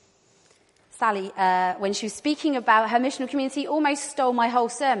Sally, when she was speaking about her missional community, almost stole my whole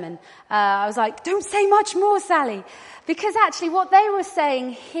sermon. I was like, don't say much more, Sally. Because actually what they were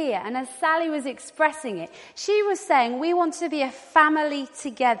saying here, and as Sally was expressing it, she was saying we want to be a family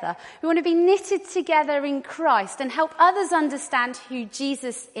together. We want to be knitted together in Christ and help others understand who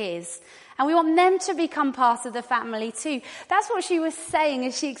Jesus is. And we want them to become part of the family too. That's what she was saying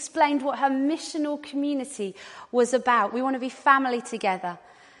as she explained what her missional community was about. We want to be family together.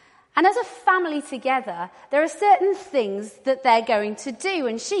 And as a family together, there are certain things that they're going to do.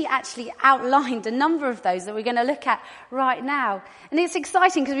 And she actually outlined a number of those that we're going to look at right now. And it's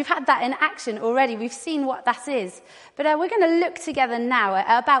exciting because we've had that in action already. We've seen what that is. But we're going to look together now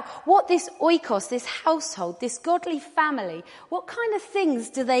about what this oikos, this household, this godly family, what kind of things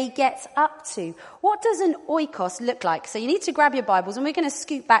do they get up to? What does an oikos look like? So you need to grab your Bibles and we're going to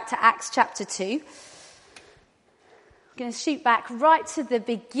scoot back to Acts chapter 2. We're going to shoot back right to the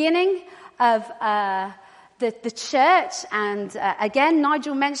beginning of the church. And again,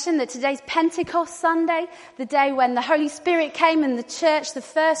 Nigel mentioned that today's Pentecost Sunday, the day when the Holy Spirit came and the church, the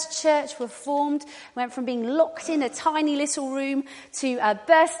first church, were formed, went from being locked in a tiny little room to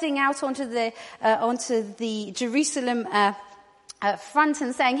bursting out onto the Jerusalem front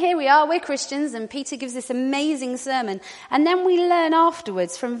and saying, here we are, we're Christians. And Peter gives this amazing sermon. And then we learn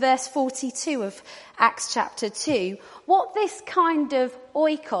afterwards from verse 42 of Acts chapter 2, what this kind of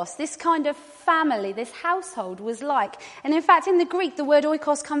oikos, this kind of family, this household was like. And in fact, in the Greek, the word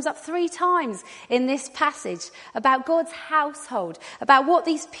oikos comes up 3 times in this passage about God's household, about what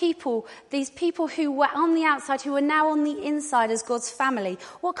these people who were on the outside, who are now on the inside as God's family,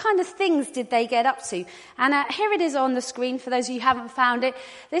 what kind of things did they get up to? And here it is on the screen for those of you who haven't found it.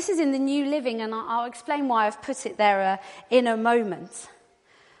 This is in the New Living, and I'll explain why I've put it there in a moment.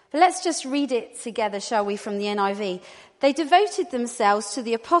 But let's just read it together, shall we, from the NIV. They devoted themselves to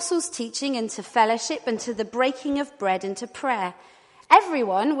the apostles' teaching and to fellowship and to the breaking of bread and to prayer.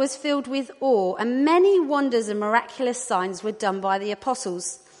 Everyone was filled with awe, and many wonders and miraculous signs were done by the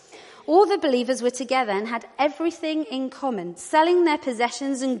apostles. All the believers were together and had everything in common. Selling their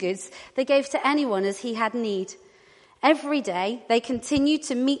possessions and goods, they gave to anyone as he had need. Every day they continued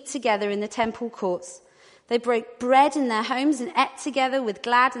to meet together in the temple courts. They broke bread in their homes and ate together with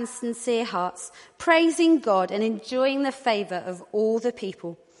glad and sincere hearts, praising God and enjoying the favour of all the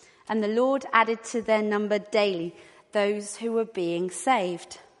people. And the Lord added to their number daily those who were being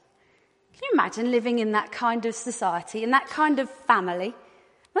saved. Can you imagine living in that kind of society, in that kind of family?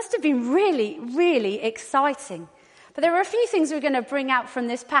 Must have been really, really exciting. But there are a few things we're going to bring out from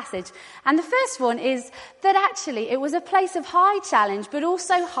this passage. And the first one is that actually it was a place of high challenge, but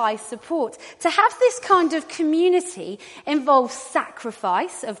also high support. To have this kind of community involves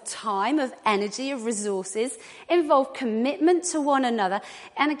sacrifice of time, of energy, of resources, involved commitment to one another.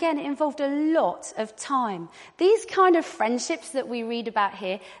 And again, it involved a lot of time. These kind of friendships that we read about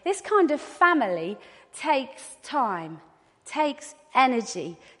here, this kind of family takes time, takes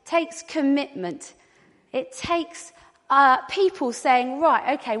energy, takes commitment. It takes people saying,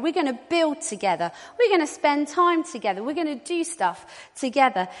 right, okay, we're going to build together. We're going to spend time together. We're going to do stuff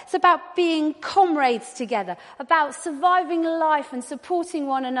together. It's about being comrades together, about surviving life and supporting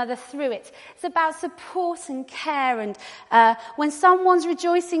one another through it. It's about support and care. And when someone's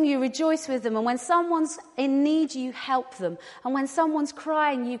rejoicing, you rejoice with them. And when someone's in need, you help them. And when someone's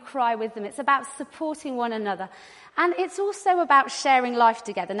crying, you cry with them. It's about supporting one another. And it's also about sharing life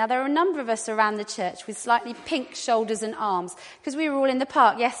together. Now, there are a number of us around the church with slightly pink shoulders and arms, because we were all in the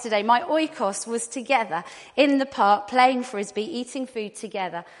park yesterday. My oikos was together in the park, playing frisbee, eating food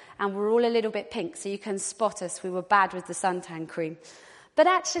together, and we're all a little bit pink, so you can spot us. We were bad with the suntan cream. But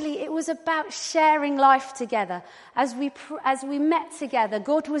actually, it was about sharing life together. As we met together,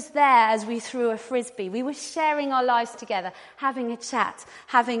 God was there as we threw a frisbee. We were sharing our lives together, having a chat,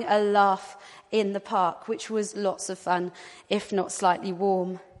 having a laugh in the park, which was lots of fun, if not slightly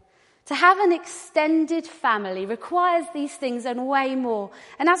warm. To have an extended family requires these things and way more.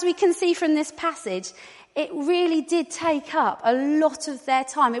 And as we can see from this passage, it really did take up a lot of their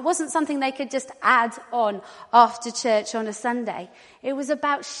time. It wasn't something they could just add on after church on a Sunday. It was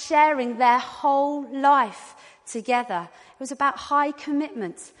about sharing their whole life together. It was about high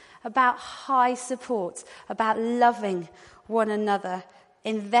commitment, about high support, about loving one another,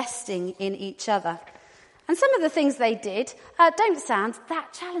 investing in each other. And some of the things they did don't sound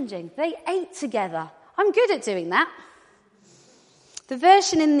that challenging. They ate together. I'm good at doing that. The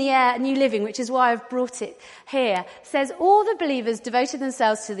version in the New Living, which is why I've brought it here, says all the believers devoted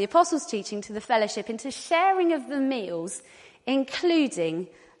themselves to the apostles' teaching, to the fellowship, and to sharing of the meals, including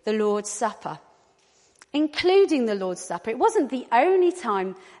the Lord's Supper. Including the Lord's Supper. It wasn't the only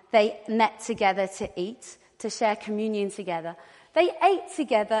time they met together to eat, to share communion together. They ate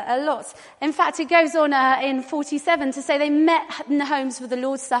together a lot. In fact, it goes on in 47 to say they met in the homes for the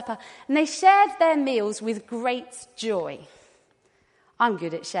Lord's Supper and they shared their meals with great joy. I'm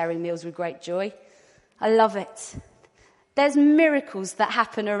good at sharing meals with great joy. I love it. There's miracles that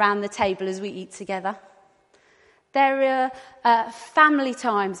happen around the table as we eat together. There are family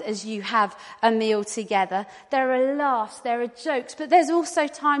times as you have a meal together. There are laughs, there are jokes, but there's also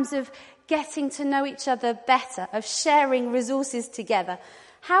times of getting to know each other better, of sharing resources together.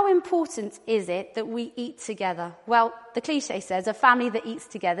 How important is it that we eat together? Well, the cliche says a family that eats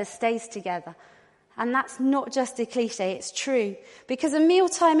together stays together. And that's not just a cliche, it's true. Because a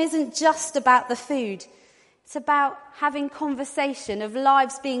mealtime isn't just about the food. It's about having conversation, of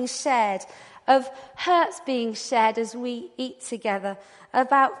lives being shared, of hurts being shared as we eat together,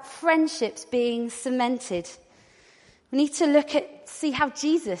 about friendships being cemented. We need to see how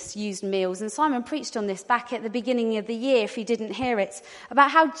Jesus used meals. And Simon preached on this back at the beginning of the year, if you didn't hear it,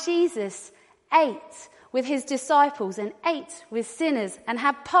 about how Jesus ate with his disciples and ate with sinners and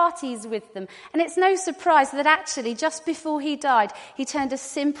had parties with them. And it's no surprise that actually just before he died, he turned a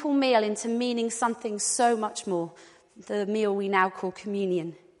simple meal into meaning something so much more, the meal we now call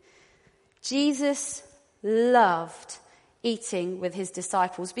communion. Jesus loved eating with his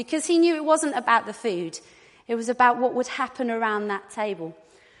disciples because he knew it wasn't about the food. It was about what would happen around that table.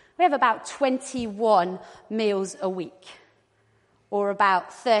 We have about 21 meals a week, or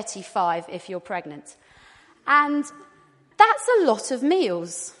about 35 if you're pregnant. And that's a lot of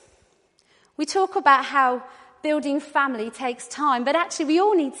meals. We talk about how building family takes time, but actually we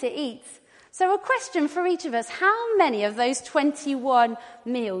all need to eat. So a question for each of us, how many of those 21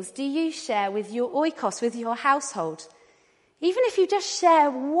 meals do you share with your oikos, with your household? Even if you just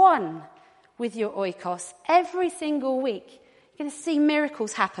share one with your oikos every single week, you're going to see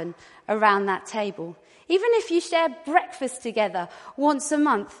miracles happen around that table. Even if you share breakfast together once a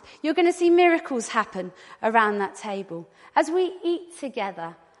month, you're going to see miracles happen around that table. As we eat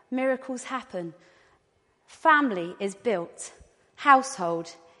together, miracles happen. Family is built.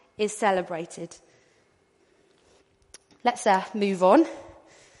 Household is celebrated. Let's move on.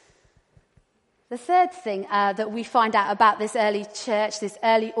 The third thing that we find out about this early church, this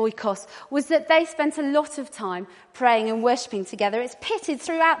early oikos, was that they spent a lot of time praying and worshipping together. It's pitted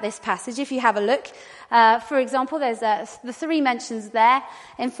throughout this passage, if you have a look. For example, there's the three mentions there.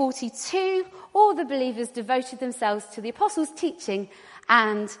 In 42, all the believers devoted themselves to the apostles' teaching,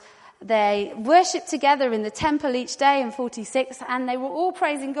 and they worshipped together in the temple each day in 46, and they were all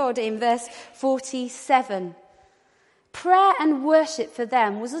praising God in verse 47. Prayer and worship for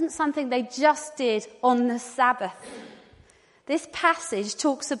them wasn't something they just did on the Sabbath. This passage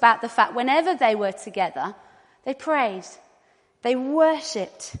talks about the fact whenever they were together, they prayed, they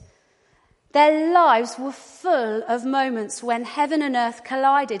worshipped. Their lives were full of moments when heaven and earth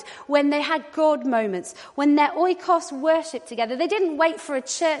collided, when they had God moments, when their oikos worshipped together. They didn't wait for a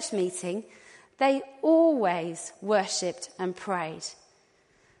church meeting. They always worshipped and prayed.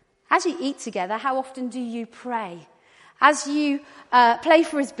 As you eat together, how often do you pray? As you play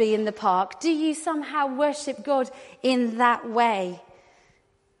frisbee in the park, do you somehow worship God in that way?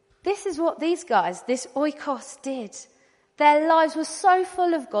 This is what these guys, this oikos, did. Their lives were so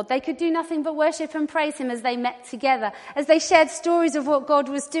full of God, they could do nothing but worship and praise him as they met together. As they shared stories of what God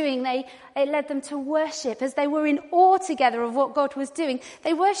was doing, it led them to worship. As they were in awe together of what God was doing,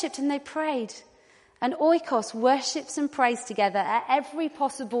 they worshipped and they prayed. And oikos worships and prays together at every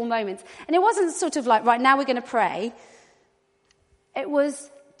possible moment. And it wasn't sort of like, right, now we're going to pray. It was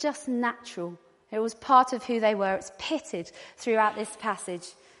just natural. It was part of who they were. It's pitted throughout this passage.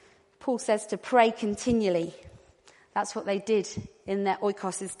 Paul says to pray continually. That's what they did in their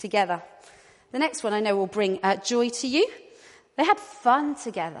oikoses together. The next one I know will bring joy to you. They had fun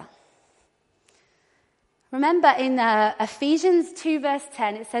together. Remember in Ephesians 2 verse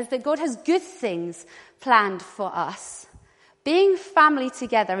 10, it says that God has good things planned for us. Being family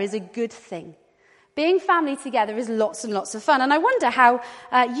together is a good thing. Being family together is lots and lots of fun. And I wonder how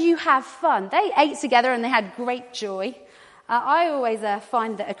you have fun. They ate together and they had great joy. I always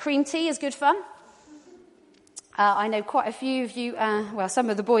find that a cream tea is good fun. I know quite a few of you, some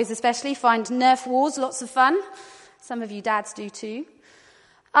of the boys especially, find Nerf wars lots of fun. Some of you dads do too.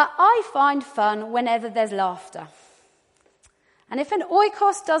 I find fun whenever there's laughter. And if an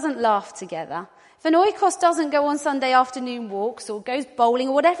oikos doesn't laugh together, if an oikos doesn't go on Sunday afternoon walks or goes bowling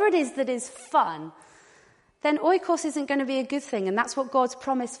or whatever it is that is fun, then oikos isn't going to be a good thing, and that's what God's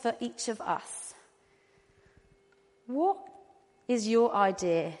promised for each of us. What is your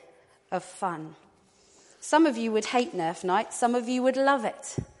idea of fun? Some of you would hate Nerf night, some of you would love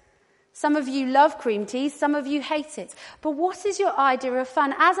it. Some of you love cream teas, some of you hate it. But what is your idea of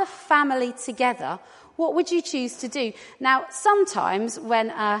fun? As a family together, what would you choose to do? Now, sometimes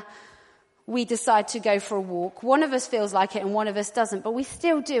when we decide to go for a walk, one of us feels like it and one of us doesn't, but we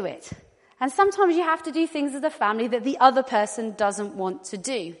still do it. And sometimes you have to do things as a family that the other person doesn't want to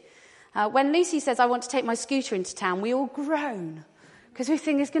do. When Lucy says, I want to take my scooter into town, we all groan because we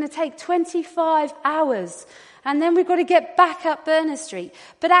think it's going to take 25 hours and then we've got to get back up Berners Street.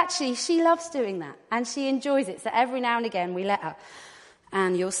 But actually, she loves doing that and she enjoys it. So every now and again we let her.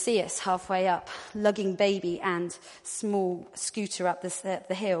 And you'll see us halfway up, lugging baby and small scooter up the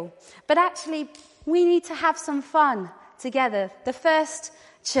hill. But actually, we need to have some fun together. The first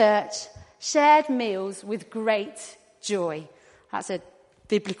church shared meals with great joy. That's a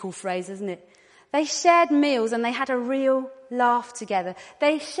biblical phrase, isn't it? They shared meals and they had a real laugh together.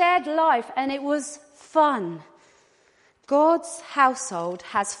 They shared life and it was fun. God's household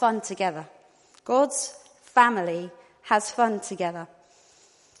has fun together. God's family has fun together.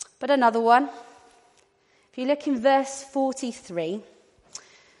 But another one, if you look in verse 43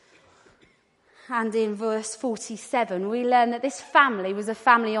 and in verse 47, we learn that this family was a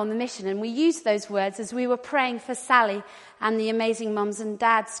family on the mission. And we used those words as we were praying for Sally and the Amazing Mums and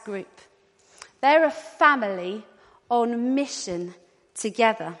Dads group. They're a family on mission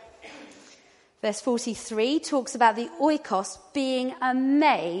together. Verse 43 talks about the oikos being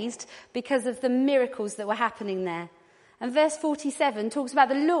amazed because of the miracles that were happening there. And verse 47 talks about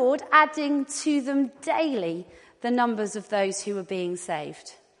the Lord adding to them daily the numbers of those who were being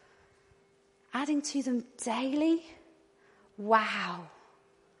saved. Adding to them daily? Wow.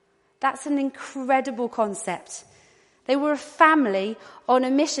 That's an incredible concept. They were a family on a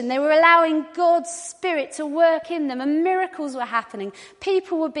mission. They were allowing God's Spirit to work in them and miracles were happening.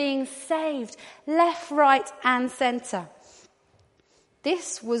 People were being saved left, right and centre.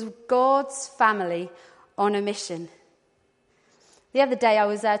 This was God's family on a mission. The other day I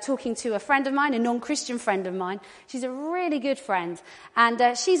was talking to a friend of mine, a non-Christian friend of mine. She's a really good friend.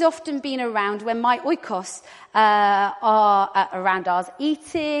 And she's often been around when my oikos are around ours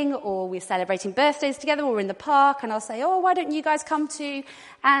eating, or we're celebrating birthdays together, or we're in the park. And I'll say, oh, why don't you guys come too?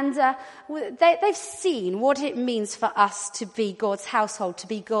 And they've seen what it means for us to be God's household, to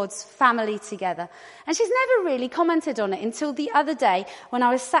be God's family together. And she's never really commented on it until the other day when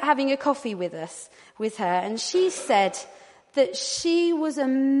I was sat having a coffee with her. And she said that she was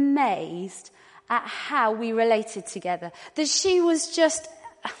amazed at how we related together. That she was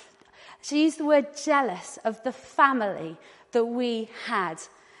she used the word jealous of the family that we had.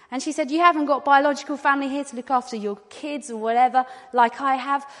 And she said, you haven't got biological family here to look after your kids or whatever, like I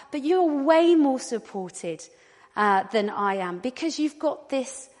have, but you're way more supported than I am because you've got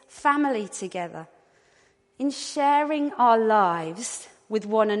this family together. In sharing our lives with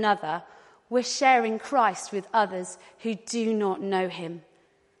one another, we're sharing Christ with others who do not know him.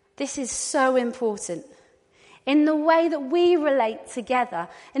 This is so important. In the way that we relate together,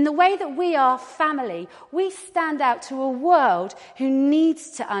 in the way that we are family, we stand out to a world who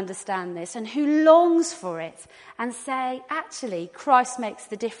needs to understand this and who longs for it and say, actually, Christ makes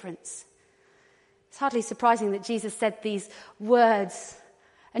the difference. It's hardly surprising that Jesus said these words.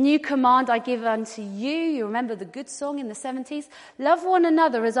 A new command I give unto you. You remember the good song in the 70s? Love one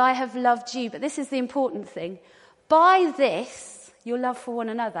another as I have loved you. But this is the important thing. By this, your love for one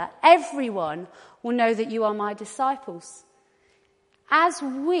another, everyone will know that you are my disciples. As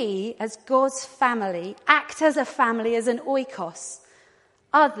we, as God's family, act as a family, as an oikos,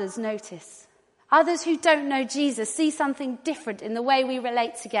 others notice. Others who don't know Jesus see something different in the way we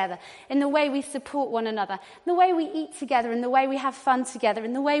relate together, in the way we support one another, in the way we eat together, in the way we have fun together,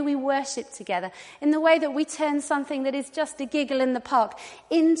 in the way we worship together, in the way that we turn something that is just a giggle in the park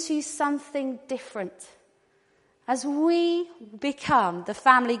into something different. As we become the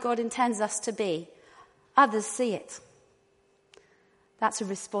family God intends us to be, others see it. That's a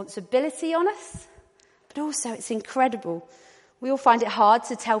responsibility on us, but also it's incredible. We all find it hard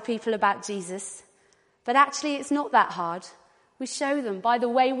to tell people about Jesus, but actually it's not that hard. We show them by the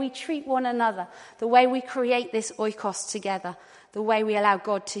way we treat one another, the way we create this oikos together, the way we allow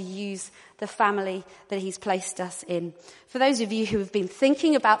God to use the family that he's placed us in. For those of you who have been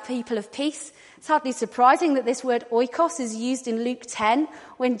thinking about people of peace, it's hardly surprising that this word oikos is used in Luke 10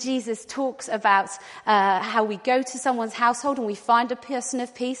 when Jesus talks about how we go to someone's household and we find a person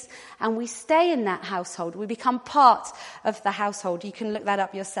of peace and we stay in that household. We become part of the household. You can look that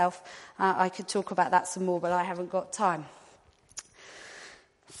up yourself. I could talk about that some more, but I haven't got time.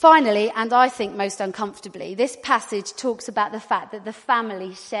 Finally, and I think most uncomfortably, this passage talks about the fact that the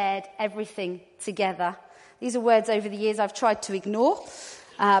family shared everything together. These are words over the years I've tried to ignore.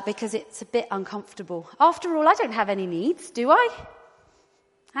 because it's a bit uncomfortable. After all, I don't have any needs, do I?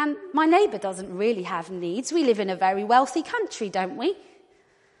 And my neighbour doesn't really have needs. We live in a very wealthy country, don't we?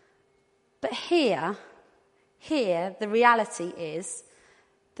 But here, the reality is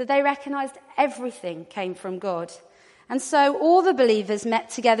that they recognised everything came from God. And so all the believers met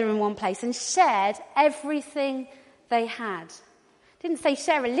together in one place and shared everything they had. It didn't say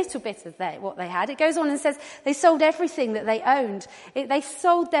share a little bit of what they had. It goes on and says they sold everything that they owned. They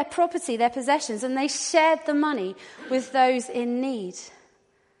sold their property, their possessions, and they shared the money with those in need.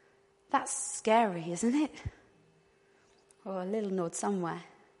 That's scary, isn't it? Or a little nod somewhere.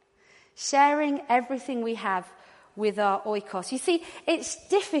 Sharing everything we have with our oikos. You see, it's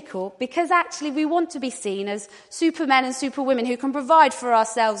difficult because actually we want to be seen as supermen and superwomen who can provide for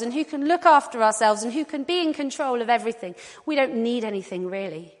ourselves and who can look after ourselves and who can be in control of everything. We don't need anything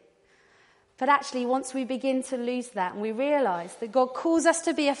really. But actually once we begin to lose that and we realise that God calls us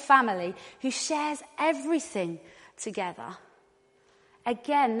to be a family who shares everything together,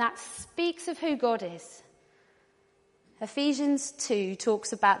 again, that speaks of who God is. Ephesians 2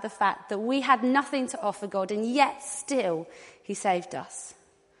 talks about the fact that we had nothing to offer God and yet still he saved us.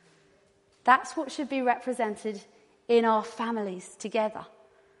 That's what should be represented in our families together.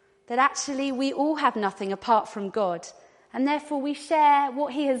 That actually we all have nothing apart from God and therefore we share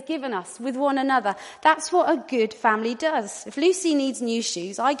what he has given us with one another. That's what a good family does. If Lucy needs new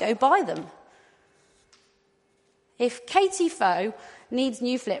shoes, I go buy them. If Katie Foe needs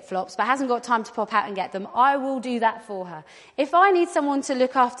new flip-flops but hasn't got time to pop out and get them, I will do that for her. If I need someone to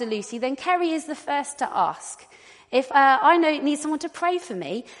look after Lucy, then Kerry is the first to ask. If I need someone to pray for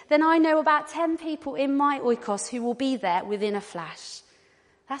me, then I know about 10 people in my oikos who will be there within a flash.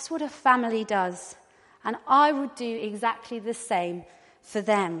 That's what a family does. And I would do exactly the same for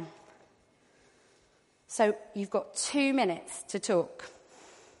them. So you've got 2 minutes to talk.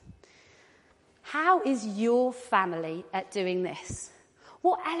 How is your family at doing this?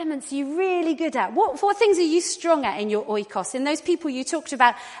 What elements are you really good at? What things are you strong at in your oikos? In those people you talked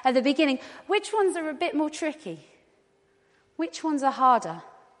about at the beginning, which ones are a bit more tricky? Which ones are harder?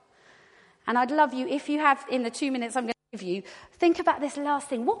 And I'd love you, if you have, in the 2 minutes I'm going to give you, think about this last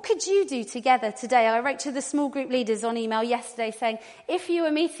thing. What could you do together today? I wrote to the small group leaders on email yesterday saying, if you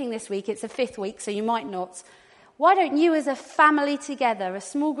are meeting this week, it's a 5th week, so you might not. Why don't you as a family together, a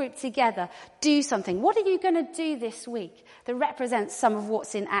small group together, do something? What are you going to do this week that represents some of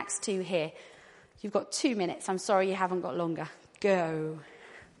what's in Acts 2 here? You've got 2 minutes. I'm sorry you haven't got longer. Go.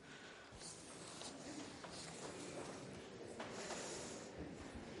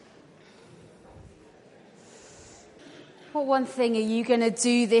 What one thing are you going to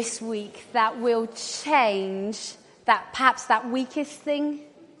do this week that will change perhaps that weakest thing?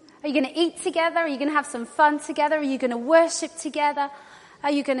 Are you going to eat together? Are you going to have some fun together? Are you going to worship together? Are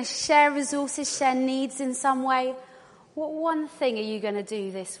you going to share resources, share needs in some way? What one thing are you going to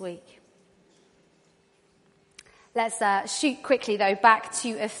do this week? Let's shoot quickly, though, back to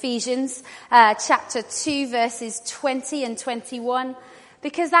Ephesians chapter 2, verses 20 and 21.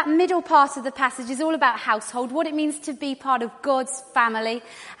 Because that middle part of the passage is all about household, what it means to be part of God's family.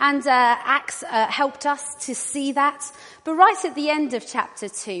 And Acts helped us to see that. But right at the end of chapter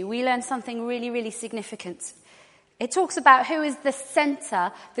 2, we learn something really, really significant. It talks about who is the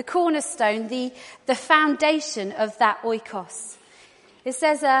centre, the cornerstone, the foundation of that oikos. It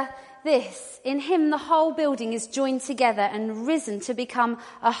says this, in him the whole building is joined together and risen to become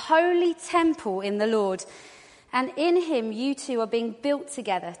a holy temple in the Lord. And in him, you two are being built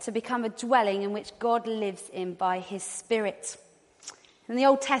together to become a dwelling in which God lives in by his Spirit. In the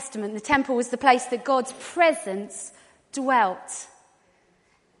Old Testament, the temple was the place that God's presence dwelt.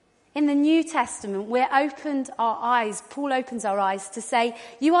 In the New Testament, Paul opens our eyes to say,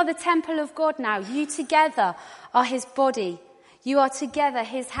 you are the temple of God now. You together are his body. You are together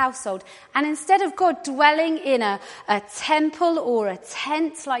his household. And instead of God dwelling in a temple or a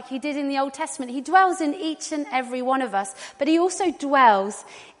tent like he did in the Old Testament, he dwells in each and every one of us. But he also dwells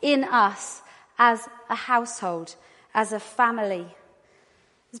in us as a household, as a family.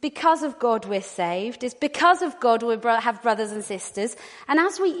 It's because of God we're saved. It's because of God we have brothers and sisters. And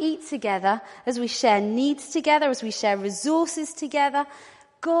as we eat together, as we share needs together, as we share resources together,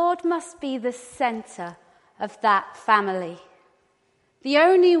 God must be the centre of that family. The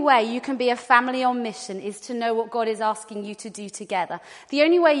only way you can be a family on mission is to know what God is asking you to do together. The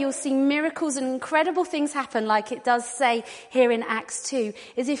only way you'll see miracles and incredible things happen, like it does say here in Acts 2,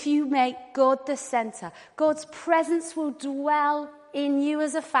 is if you make God the centre. God's presence will dwell in you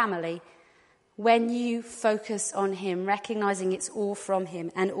as a family when you focus on him, recognizing it's all from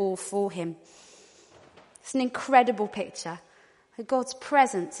him and all for him. It's an incredible picture that God's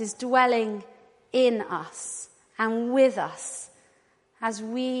presence is dwelling in us and with us as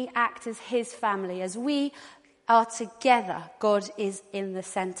we act as his family, as we are together. God is in the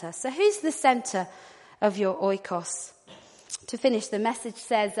centre. So who's the centre of your oikos? To finish, the message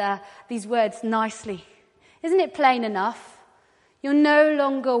says these words nicely. Isn't it plain enough? You're no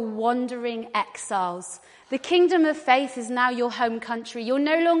longer wandering exiles. The kingdom of faith is now your home country. You're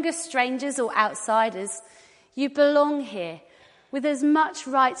no longer strangers or outsiders. You belong here with as much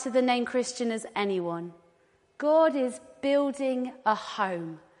right to the name Christian as anyone. God is building a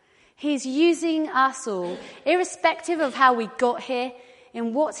home. He's using us all, irrespective of how we got here,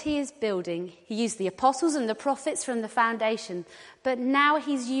 in what he is building. He used the apostles and the prophets from the foundation, but now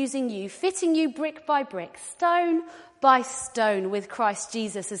he's using you, fitting you brick by brick, stone by stone, with Christ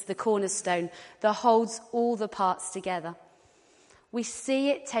Jesus as the cornerstone that holds all the parts together. We see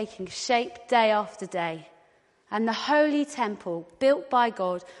it taking shape day after day, and the holy temple built by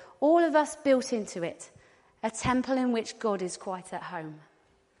God, all of us built into it, a temple in which God is quite at home.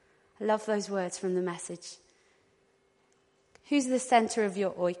 I love those words from the message. Who's the centre of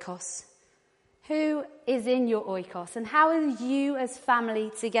your oikos? Who is in your oikos? And how are you as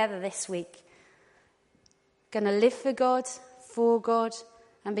family together this week going to live for God,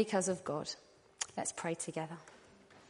 and because of God? Let's pray together.